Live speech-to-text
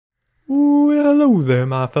Well, hello there,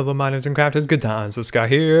 my fellow miners and crafters. Good times with Scar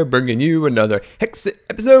here, bringing you another Hexxit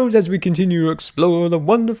episode as we continue to explore the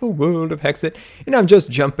wonderful world of Hexxit. And I'm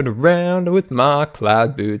just jumping around with my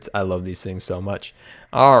cloud boots. I love these things so much.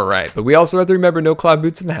 Alright, but we also have to remember no cloud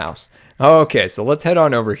boots in the house. Okay, so let's head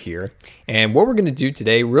on over here. And what we're going to do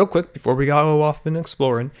today, real quick, before we go off and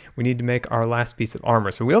exploring, we need to make our last piece of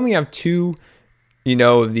armor. So we only have two,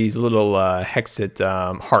 these little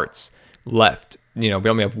Hexxit hearts left. We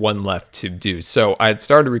only have one left to do. So I had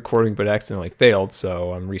started recording but accidentally failed,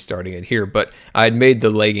 so I'm restarting it here. But I had made the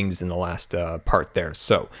leggings in the last part there.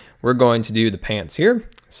 So we're going to do the pants here.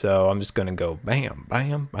 So I'm just going to go bam,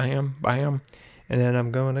 bam, bam, bam. And then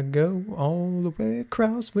I'm going to go all the way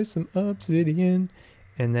across with some obsidian.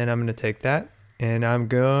 And then I'm going to take that and I'm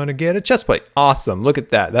going to get a chest plate. Awesome. Look at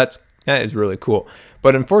that. That is really cool.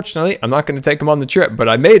 But unfortunately, I'm not going to take them on the trip, but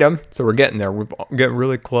I made them. So we're getting there. We're getting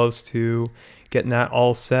really close to getting that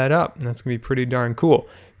all set up, and that's gonna be pretty darn cool.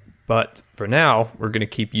 But for now, we're gonna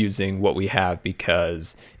keep using what we have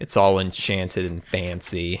because it's all enchanted and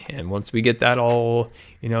fancy. And once we get that all,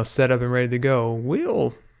 set up and ready to go,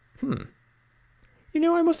 we'll,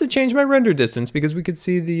 I must have changed my render distance because we could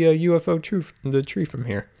see the UFO tree from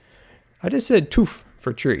here. I just said toof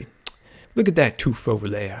for tree. Look at that toof over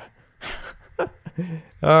there.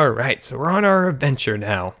 All right, so we're on our adventure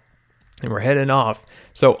now. And we're heading off.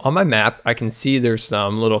 So on my map, I can see there's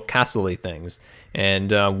some little castle-y things.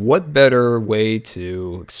 And what better way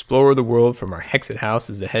to explore the world from our Hexxit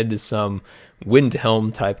house is to head to some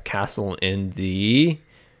Windhelm type castle in the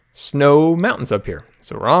snow mountains up here.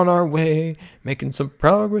 So we're on our way, making some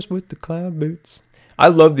progress with the cloud boots. I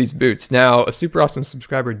love these boots. Now, a super awesome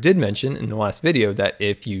subscriber did mention in the last video that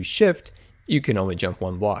if you shift, you can only jump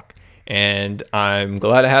one block. And I'm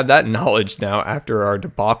glad I have that knowledge now after our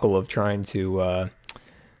debacle of trying to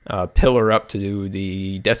pillar up to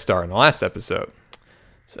the Death Star in the last episode.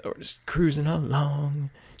 So we're just cruising along,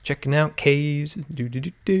 checking out caves.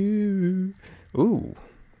 Ooh,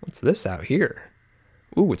 what's this out here?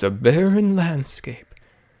 Ooh, it's a barren landscape.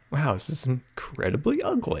 Wow, this is incredibly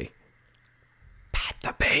ugly. Pat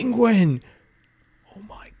the penguin! Oh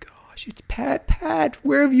my gosh, it's Pat. Pat,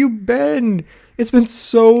 where have you been? It's been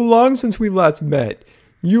so long since we last met.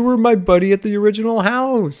 You were my buddy at the original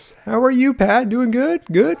house. How are you, Pat? Doing good?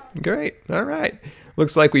 Good? Great. All right.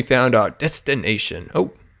 Looks like we found our destination.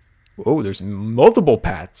 Oh, there's multiple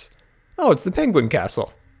Pats. Oh, it's the Penguin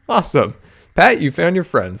Castle. Awesome. Pat, you found your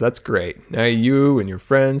friends. That's great. Now you and your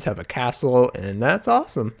friends have a castle, and that's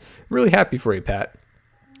awesome. I'm really happy for you, Pat.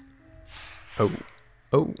 Oh.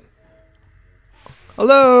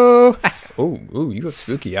 Hello. Oh, you have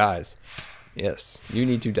spooky eyes. Yes, you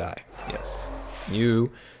need to die. Yes,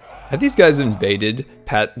 you. Have these guys invaded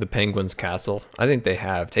Pat the Penguin's castle? I think they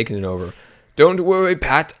have, taken it over. Don't worry,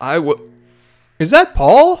 Pat, I will. Is that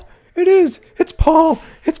Paul? It is. It's Paul.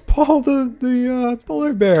 It's Paul the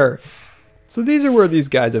polar bear. So these are where these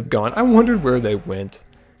guys have gone. I wondered where they went.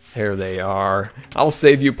 There they are. I'll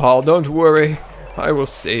save you, Paul. Don't worry. I will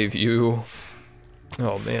save you.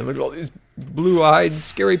 Oh man, look at all these blue-eyed,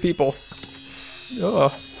 scary people.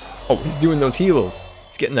 Ugh. Oh, he's doing those heals.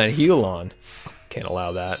 He's getting that heal on. Can't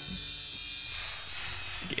allow that.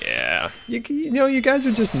 Yeah. You guys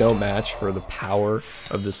are just no match for the power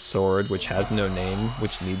of this sword, which has no name,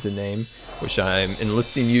 which needs a name, which I'm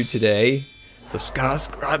enlisting you today, the Scar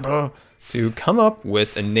Scriber, to come up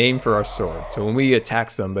with a name for our sword. So when we attack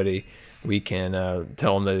somebody, we can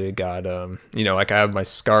tell them that they got, like I have my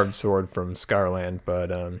scarred sword from Scarland,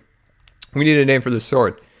 but we need a name for the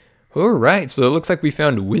sword. Alright, so it looks like we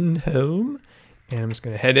found Windhelm. And I'm just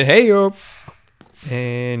going to head in. Hey, yo!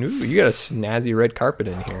 And, ooh, you got a snazzy red carpet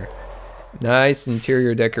in here. Nice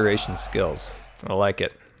interior decoration skills. I like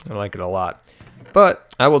it. I like it a lot.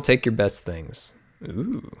 But I will take your best things.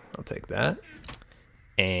 Ooh, I'll take that.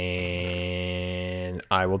 And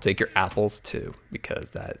I will take your apples, too,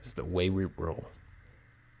 because that is the way we roll.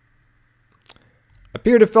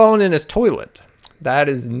 Appear to have fallen in his toilet. That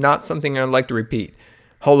is not something I'd like to repeat.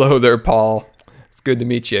 Hello there, Paul. It's good to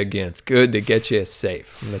meet you again. It's good to get you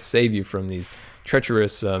safe. I'm going to save you from these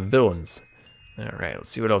treacherous villains. All right, let's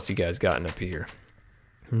see what else you guys got up here.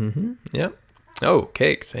 Yep. Oh,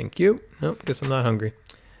 cake. Thank you. Nope, guess I'm not hungry.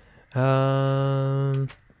 Oh,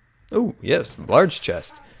 yes, large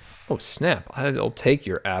chest. Oh, snap. I'll take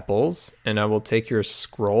your apples, and I will take your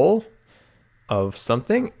scroll of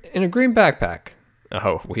something in a green backpack.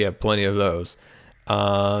 Oh, we have plenty of those.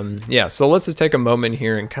 Yeah, so let's just take a moment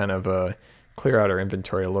here and kind of clear out our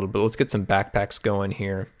inventory a little bit. Let's get some backpacks going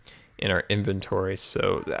here in our inventory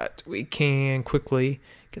so that we can quickly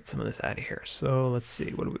get some of this out of here. So let's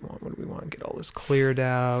see, what do we want? Get all this cleared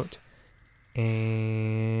out.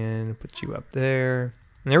 And put you up there.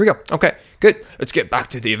 And there we go. Okay, good. Let's get back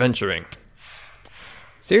to the adventuring.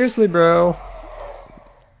 Seriously, bro.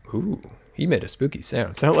 Ooh, he made a spooky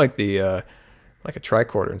sound. Sound like the like a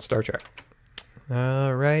tricorder in Star Trek.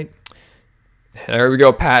 All right. There we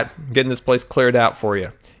go, Pat. Getting this place cleared out for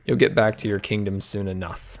you. You'll get back to your kingdom soon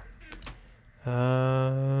enough.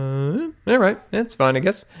 All right, that's fine, I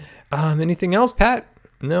guess. Anything else, Pat?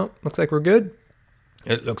 No, looks like we're good.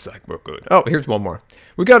 It looks like we're good. Oh, here's one more.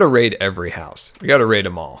 We got to raid every house. We got to raid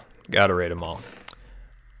them all. Got to raid them all.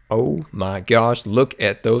 Oh my gosh, look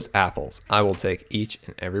at those apples. I will take each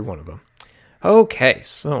and every one of them. Okay,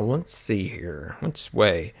 so let's see here. Which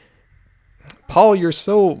way? Paul, you're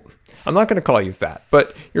so... I'm not going to call you fat,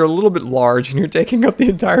 but you're a little bit large and you're taking up the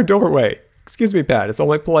entire doorway. Excuse me, Pat. It's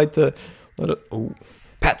only polite to let it... Oh,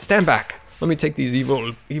 Pat, stand back. Let me take these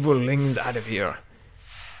evilings out of here.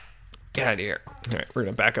 Get out of here. All right, we're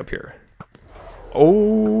going to back up here.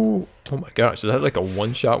 Oh my gosh. Is that like a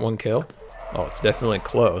one-shot, one-kill? Oh, it's definitely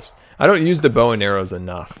close. I don't use the bow and arrows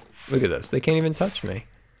enough. Look at this. They can't even touch me.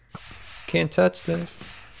 Can't touch this.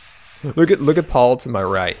 Look at Paul to my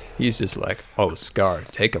right. He's just like, oh, Scar,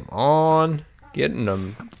 take him on. Getting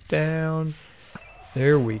him down.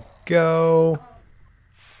 There we go.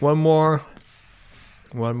 One more.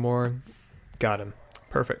 One more. Got him.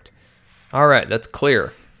 Perfect. All right, that's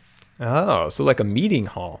clear. Oh, so like a meeting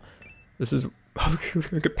hall. This is...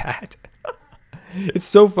 Look at Pat. It's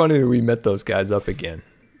so funny that we met those guys up again.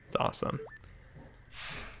 It's awesome.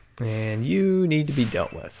 And you need to be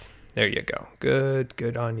dealt with. There you go.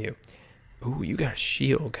 Good on you. Ooh, you got a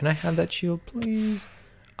shield. Can I have that shield, please?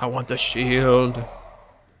 I want the shield.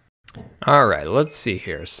 All right, let's see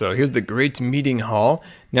here. So here's the great meeting hall.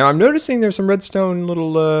 Now I'm noticing there's some redstone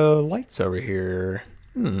little lights over here.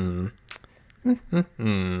 I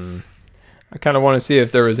kind of want to see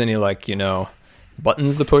if there was any, like, you know,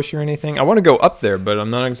 buttons to push or anything. I want to go up there, but I'm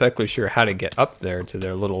not exactly sure how to get up there to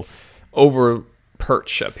their little over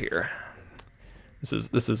perch up here.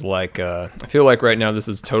 This is like I feel like right now this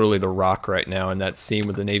is totally The Rock right now, and that scene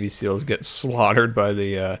with the Navy SEALs get slaughtered by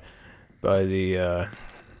the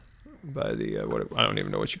what, I don't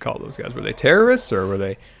even know what you call those guys. Were they terrorists or were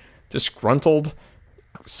they disgruntled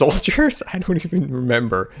soldiers? I don't even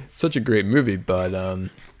remember. Such a great movie, but I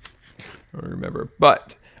don't remember.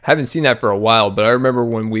 But I haven't seen that for a while. But I remember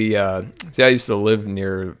when we see, I used to live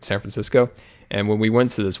near San Francisco, and when we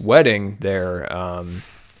went to this wedding there,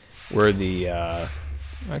 where the I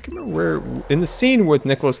can't remember where, in the scene with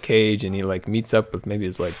Nicolas Cage, and he like meets up with maybe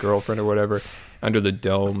his like girlfriend or whatever under the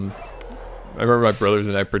dome. I remember my brothers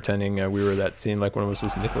and I pretending we were that scene, like one of us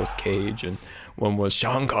was Nicolas Cage and one was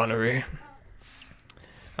Sean Connery.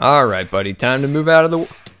 All right, buddy, time to move out of the...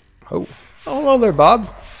 Oh, hello there, Bob.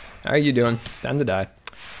 How are you doing? Time to die.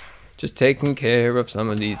 Just taking care of some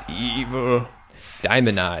of these evil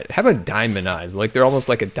diamond eyes. How about diamond eyes? Like they're almost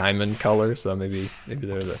like a diamond color, so maybe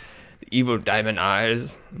they're the evil diamond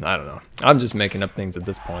eyes. I don't know. I'm just making up things at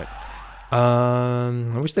this point.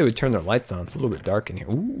 I wish they would turn their lights on. It's a little bit dark in here.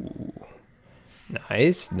 Ooh.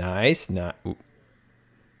 Nice. Ooh.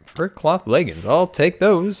 Fur cloth leggings. I'll take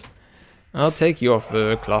those. I'll take your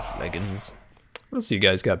fur cloth leggings. What else you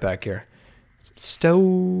guys got back here? Some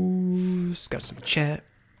stoves. Got some chat.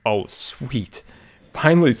 Oh, sweet.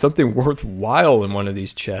 Finally, something worthwhile in one of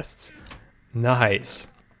these chests. Nice.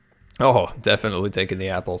 Oh, definitely taking the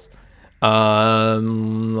apples.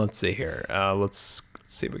 Let's see here. Let's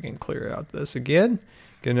see if we can clear out this again.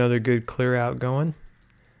 Get another good clear out going.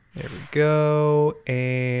 There we go.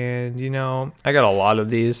 And, you know, I got a lot of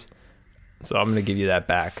these, so I'm going to give you that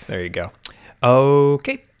back. There you go.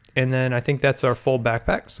 Okay. And then I think that's our full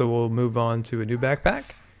backpack, so we'll move on to a new backpack.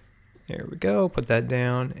 There we go. Put that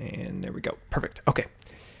down, and there we go. Perfect. Okay.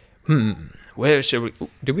 Where should we...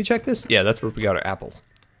 Did we check this? Yeah, that's where we got our apples.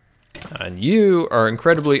 And you are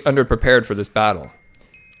incredibly underprepared for this battle.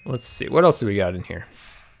 Let's see. What else do we got in here?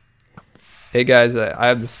 Hey, guys, I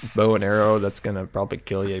have this bow and arrow that's going to probably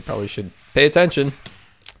kill you. You probably should pay attention.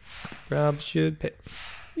 Probably should pay...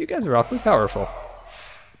 You guys are awfully powerful.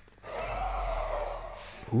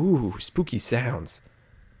 Ooh, spooky sounds.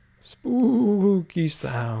 Spooky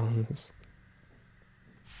sounds.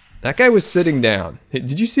 That guy was sitting down.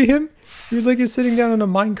 Did you see him? He was like he was sitting down in a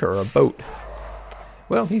minecart or a boat.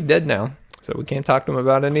 Well, he's dead now, so we can't talk to him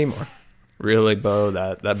about it anymore. Really, Bo,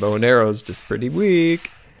 that bow and arrow is just pretty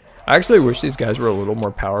weak. I actually wish these guys were a little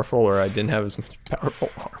more powerful, or I didn't have as much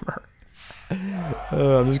powerful armor.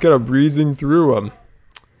 I'm just kind of breezing through them.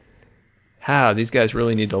 These guys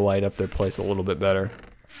really need to light up their place a little bit better.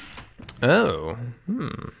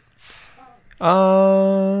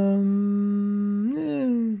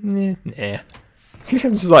 Nah. I'm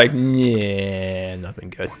just like, yeah, nothing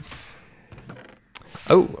good.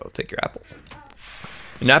 Oh, I'll take your apples.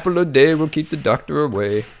 An apple a day will keep the doctor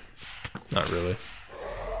away. Not really.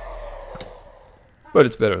 But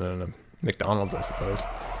it's better than a McDonald's, I suppose.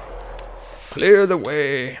 Clear the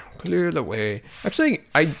way. Clear the way. Actually,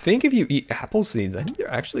 I think if you eat apple seeds, I think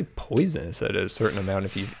they're actually poisonous at a certain amount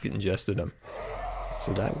if you ingested them.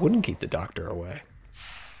 So that wouldn't keep the doctor away.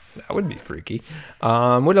 That would be freaky.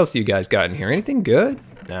 What else do you guys got in here? Anything good?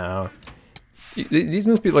 No. These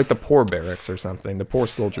must be like the poor barracks or something. The poor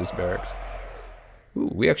soldiers' barracks. Ooh,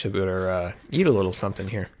 we actually better eat a little something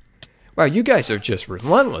here. Wow, you guys are just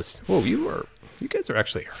relentless. Whoa, you guys are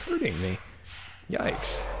actually hurting me.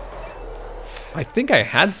 Yikes. I think I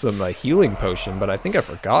had some healing potion, but I think I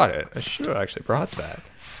forgot it. I should have actually brought that.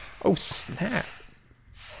 Oh, snap.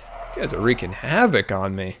 You guys are wreaking havoc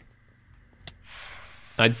on me.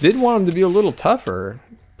 I did want them to be a little tougher.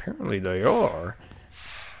 Apparently they are.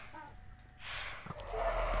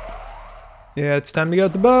 Yeah, it's time to get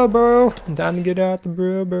out the bow, bro. Time to get out the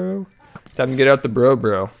bro. Time to get out the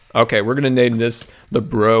bro. Okay, we're gonna name this the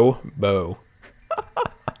bro bow.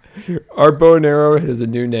 Our bow and arrow has a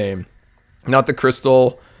new name. Not the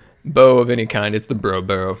crystal bow of any kind, it's the bro.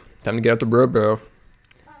 Time to get out the bro.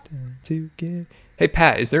 Time to get... Hey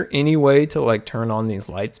Pat, is there any way to like turn on these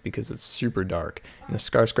lights because it's super dark and the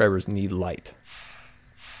Scarscribers need light?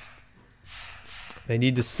 They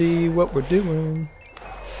need to see what we're doing.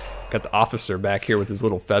 Got the officer back here with his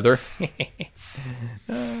little feather.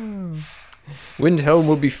 Oh. Windhelm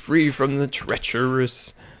will be free from the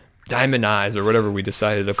treacherous diamond eyes or whatever we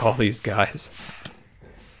decided to call these guys.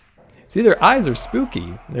 See, their eyes are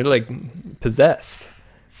spooky. They're like possessed.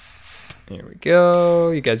 Here we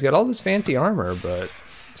go. You guys got all this fancy armor, but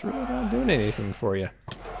it's really not doing anything for you.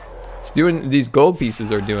 It's doing, these gold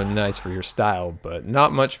pieces are doing nice for your style, but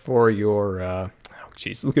not much for your, oh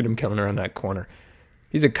jeez, look at him coming around that corner.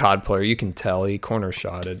 He's a COD player, you can tell, he corner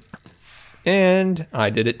shotted. And I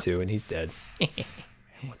did it too, and he's dead.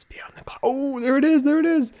 What's beyond the cloud? Oh, there it is,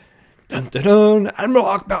 Dun dun dun, Admiral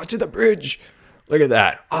Hawkbout to the bridge. Look at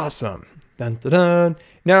that, awesome. Dun dun dun.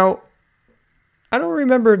 Now, I don't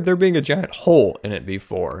remember there being a giant hole in it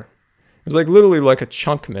before. It was like literally like a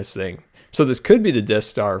chunk missing. So this could be the Death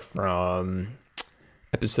Star from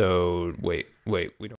episode, wait, we don't.